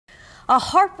A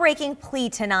heartbreaking plea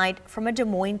tonight from a Des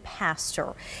Moines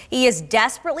pastor. He is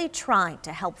desperately trying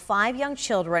to help 5 young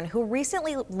children who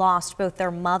recently lost both their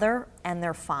mother and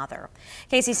their father.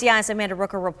 KCCI's Amanda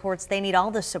Rooker reports they need all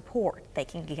the support they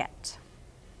can get.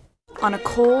 On a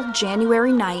cold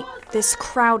January night, this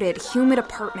crowded, humid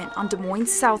apartment on Des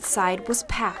Moines' South Side was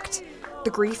packed.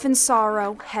 The grief and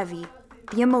sorrow heavy,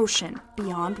 the emotion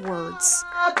beyond words.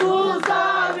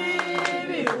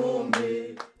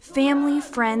 Family,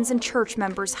 friends, and church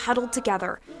members huddled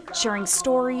together, sharing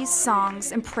stories,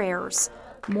 songs, and prayers,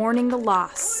 mourning the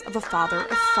loss of a father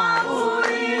of 5.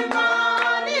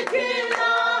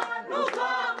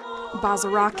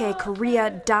 Bazarake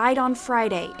Korea died on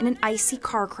Friday in an icy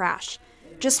car crash.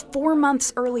 Just 4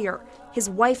 months earlier, his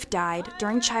wife died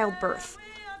during childbirth.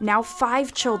 Now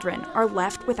 5 children are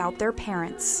left without their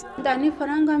parents.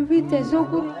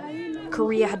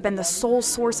 Korea had been the sole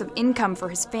source of income for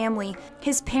his family.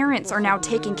 His parents are now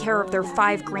taking care of their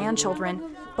 5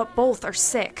 grandchildren, but both are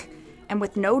sick. And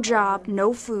with no job,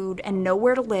 no food, and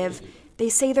nowhere to live, they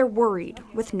say they're worried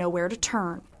with nowhere to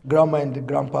turn. Grandma and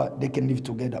grandpa, they can live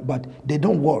together, but they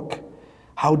don't work.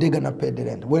 How they gonna pay the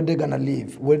rent? Where they gonna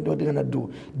live? What they gonna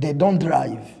do? They don't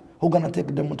drive. Who gonna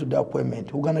take them to the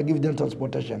appointment? Who gonna give them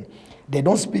transportation? They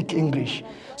don't speak English.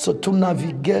 So to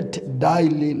navigate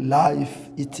daily life,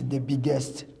 it's the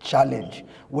biggest challenge.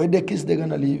 Where the kids they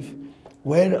gonna live?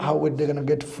 How they gonna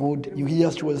get food? You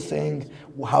hear she was saying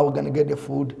how we're gonna get the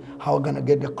food, how we're gonna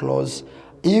get the clothes.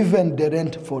 Even the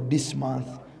rent for this month,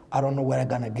 I don't know where I'm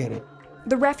gonna get it.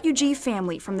 The refugee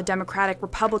family from the Democratic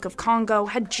Republic of Congo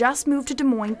had just moved to Des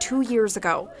Moines 2 years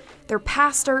ago. Their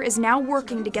pastor is now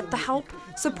working to get the help,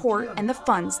 support, and the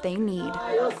funds they need.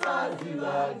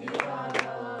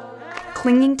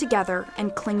 Clinging together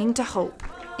and clinging to hope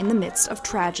in the midst of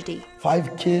tragedy.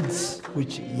 5 kids,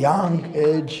 which young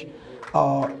age.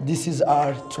 This is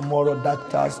our tomorrow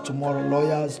doctors, tomorrow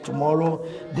lawyers, tomorrow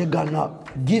they're gonna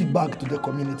give back to the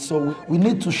community. So we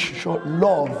need to show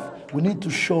love. We need to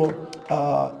show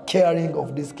caring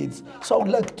of these kids. So I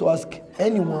would like to ask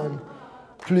anyone,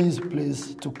 please,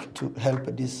 to help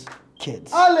these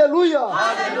kids. Hallelujah!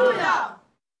 Hallelujah!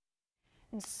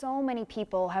 And so many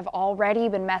people have already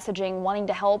been messaging wanting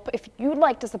to help. If you'd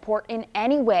like to support in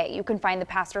any way, you can find the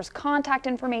pastor's contact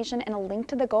information and a link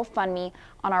to the GoFundMe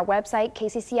on our website,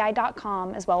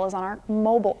 kcci.com, as well as on our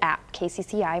mobile app,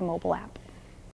 KCCI mobile app.